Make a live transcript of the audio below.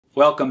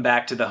Welcome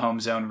back to the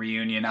Home Zone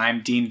reunion.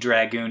 I'm Dean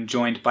Dragoon,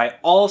 joined by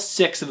all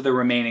 6 of the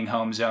remaining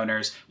Home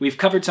Zoners. We've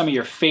covered some of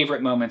your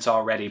favorite moments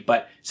already,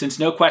 but since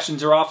no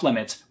questions are off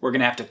limits, we're going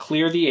to have to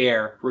clear the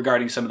air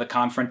regarding some of the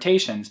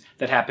confrontations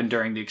that happened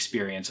during the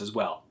experience as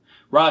well.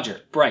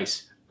 Roger,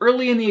 Bryce,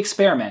 early in the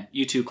experiment,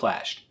 you two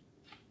clashed.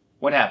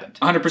 What happened?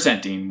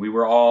 100%, Dean. We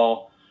were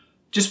all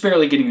just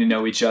barely getting to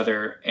know each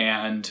other,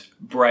 and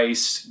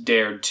Bryce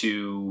dared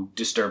to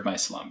disturb my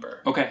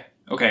slumber. Okay,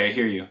 I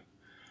hear you.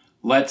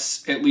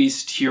 Let's at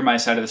least hear my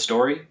side of the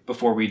story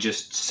before we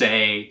just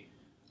say,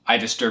 I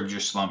disturbed your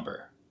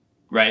slumber.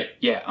 Right?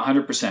 Yeah,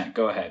 100%.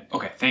 Go ahead.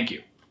 Okay, thank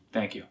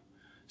you.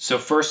 So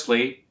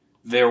firstly,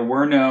 there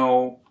were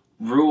no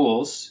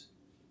rules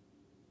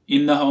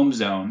in the home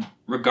zone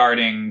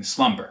regarding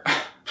slumber.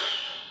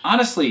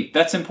 Honestly,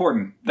 that's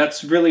important.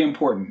 That's really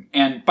important.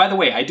 And by the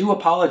way, I do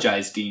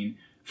apologize, Dean,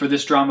 for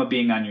this drama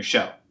being on your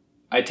show.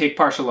 I take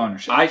partial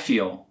ownership. I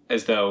feel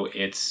as though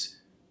it's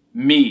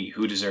me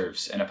who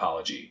deserves an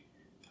apology.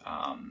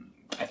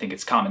 I think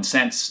it's common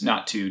sense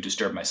not to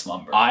disturb my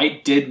slumber.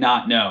 I did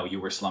not know you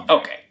were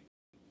slumbering. Okay.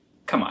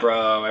 Come on.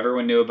 Bro,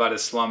 everyone knew about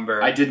his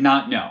slumber. I did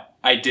not know.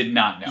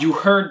 You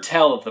heard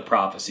tell of the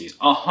prophecies.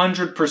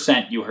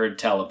 100% you heard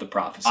tell of the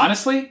prophecies.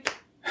 Honestly,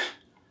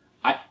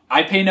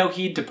 I pay no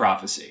heed to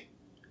prophecy.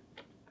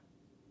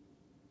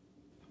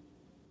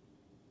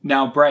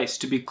 Now, Bryce,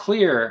 to be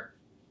clear,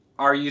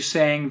 are you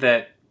saying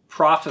that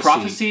prophecy...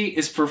 Prophecy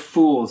is for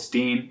fools,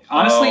 Dean.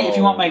 Honestly, if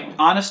you want my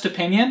honest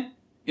opinion,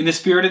 in the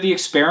spirit of the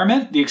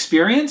experiment, the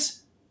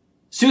experience,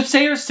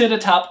 soothsayers sit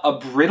atop a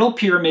brittle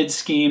pyramid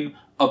scheme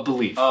of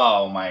belief.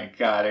 Oh my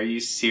god, are you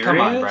serious?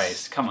 Come on,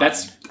 Bryce. Come on.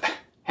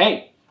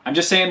 Hey, I'm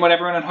just saying what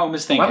everyone at home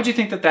is thinking. Why would you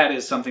think that that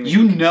is something that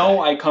you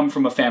know say? I come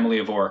from a family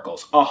of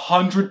oracles.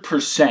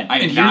 100%. I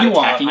am not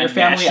attacking your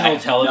family. I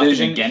have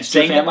television against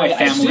your family. My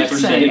family never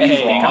said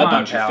anything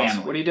about your pals.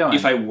 family. What are you doing?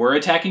 If I were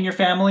attacking your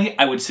family,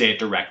 I would say it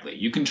directly.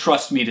 You can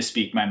trust me to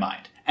speak my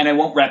mind. And I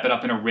won't wrap it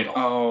up in a riddle.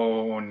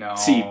 Oh, no.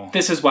 See,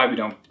 this is why we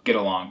don't get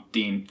along,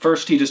 Dean.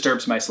 First he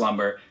disturbs my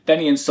slumber, then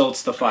he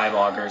insults the 5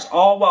 augurs,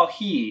 all while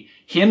he,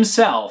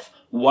 himself,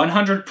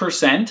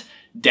 100%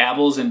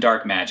 dabbles in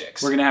dark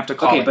magics. We're gonna have to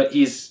call Okay, but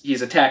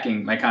he's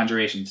attacking my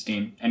conjurations,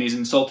 Dean, and he's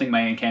insulting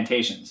my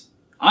incantations.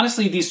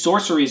 Honestly, these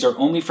sorceries are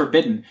only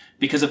forbidden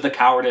because of the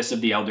cowardice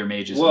of the elder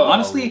mages. Whoa.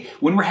 Honestly,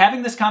 when we're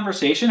having this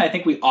conversation, I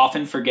think we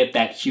often forget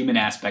that human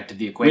aspect of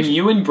the equation. When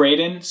you and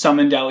Brayden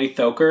summoned Ali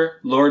Thoker,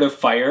 Lord of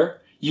Fire,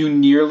 you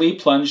nearly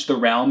plunged the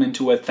realm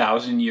into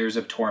 1,000 years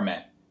of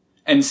torment.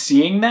 And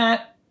seeing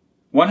that,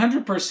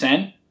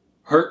 100%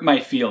 hurt my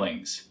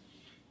feelings.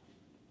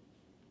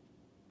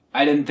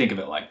 I didn't think of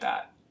it like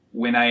that.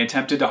 When I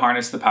attempted to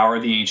harness the power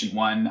of the Ancient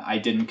One, I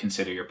didn't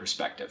consider your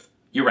perspective.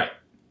 You're right.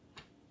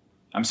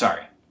 I'm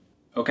sorry.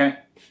 Okay?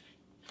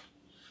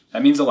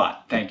 That means a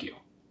lot. Thank you.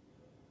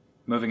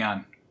 Moving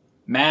on.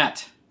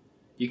 Matt,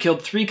 you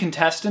killed 3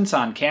 contestants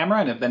on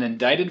camera and have been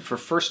indicted for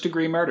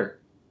first-degree murder.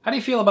 How do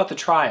you feel about the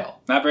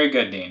trial? Not very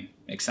good, Dean.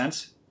 Makes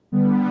sense.